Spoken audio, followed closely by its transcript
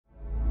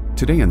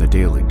Today on the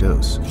Daily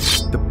Dose,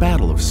 the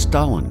Battle of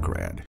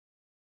Stalingrad.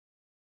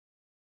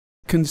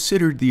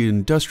 Considered the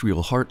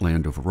industrial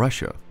heartland of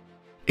Russia,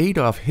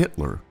 Adolf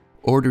Hitler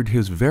ordered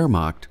his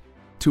Wehrmacht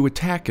to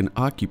attack and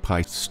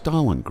occupy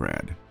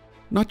Stalingrad,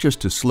 not just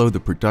to slow the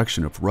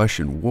production of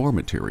Russian war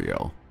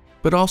materiel,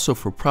 but also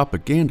for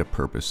propaganda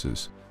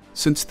purposes,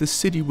 since the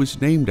city was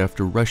named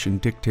after Russian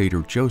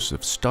dictator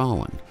Joseph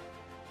Stalin.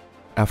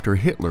 After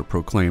Hitler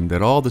proclaimed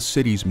that all the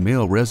city's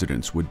male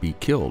residents would be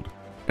killed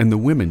and the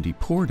women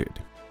deported,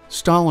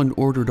 Stalin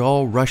ordered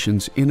all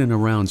Russians in and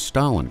around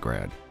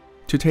Stalingrad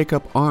to take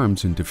up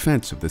arms in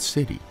defense of the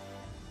city.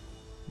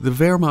 The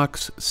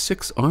Wehrmacht's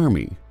Sixth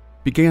Army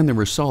began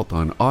their assault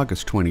on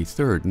August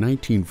 23,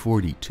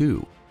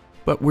 1942,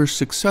 but were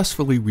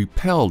successfully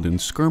repelled in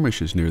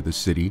skirmishes near the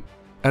city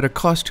at a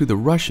cost to the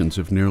Russians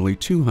of nearly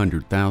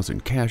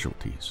 200,000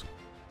 casualties.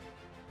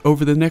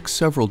 Over the next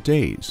several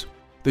days,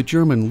 the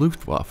German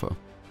Luftwaffe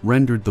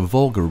rendered the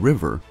Volga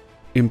River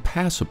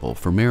impassable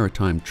for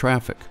maritime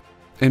traffic,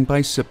 and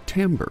by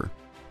September,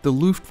 the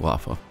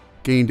Luftwaffe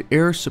gained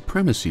air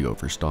supremacy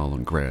over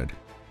Stalingrad,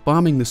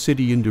 bombing the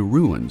city into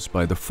ruins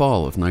by the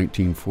fall of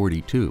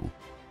 1942.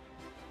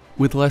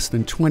 With less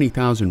than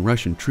 20,000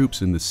 Russian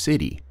troops in the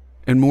city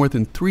and more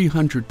than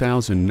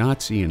 300,000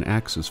 Nazi and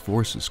Axis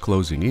forces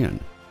closing in,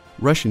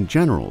 Russian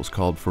generals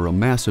called for a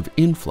massive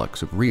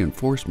influx of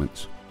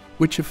reinforcements,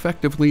 which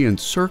effectively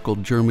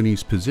encircled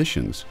Germany's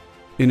positions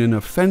in an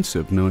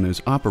offensive known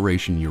as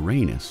Operation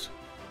Uranus.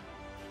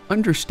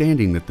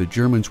 Understanding that the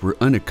Germans were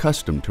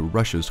unaccustomed to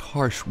Russia's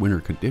harsh winter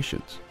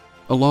conditions,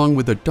 along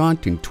with a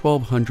daunting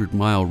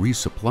 1,200-mile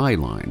resupply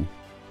line,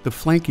 the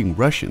flanking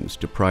Russians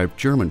deprived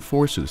German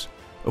forces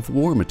of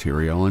war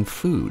material and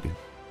food.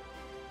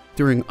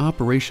 During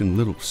Operation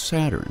Little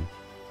Saturn,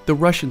 the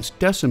Russians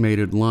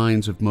decimated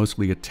lines of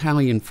mostly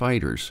Italian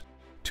fighters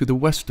to the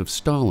west of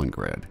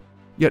Stalingrad,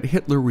 yet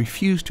Hitler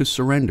refused to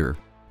surrender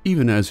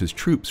even as his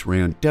troops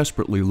ran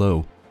desperately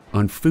low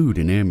on food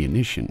and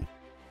ammunition.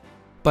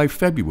 By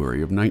February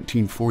of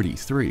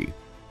 1943,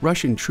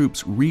 Russian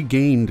troops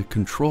regained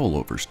control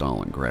over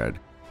Stalingrad,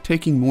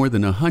 taking more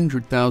than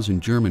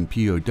 100,000 German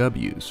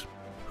POWs,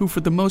 who for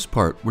the most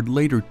part would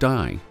later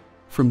die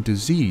from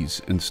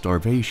disease and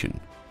starvation.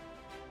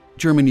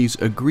 Germany's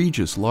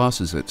egregious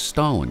losses at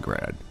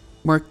Stalingrad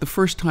marked the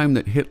first time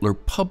that Hitler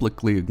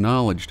publicly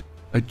acknowledged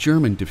a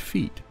German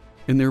defeat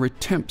in their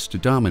attempts to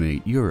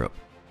dominate Europe,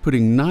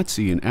 putting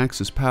Nazi and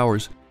Axis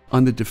powers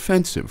on the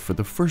defensive for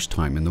the first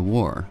time in the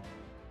war.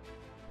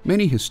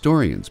 Many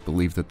historians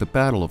believe that the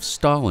Battle of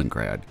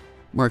Stalingrad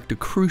marked a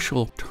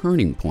crucial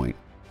turning point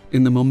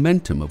in the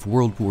momentum of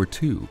World War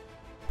II,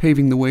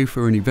 paving the way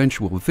for an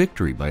eventual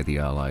victory by the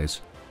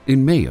Allies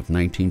in May of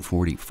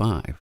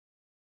 1945.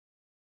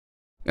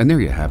 And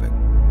there you have it,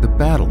 the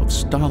Battle of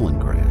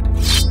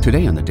Stalingrad.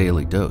 Today on the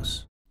Daily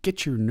Dose,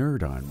 get your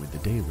nerd on with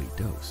the Daily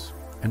Dose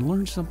and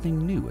learn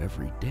something new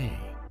every day.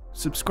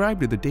 Subscribe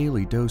to the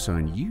Daily Dose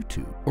on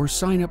YouTube or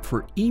sign up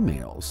for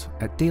emails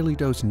at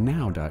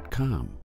dailydosenow.com.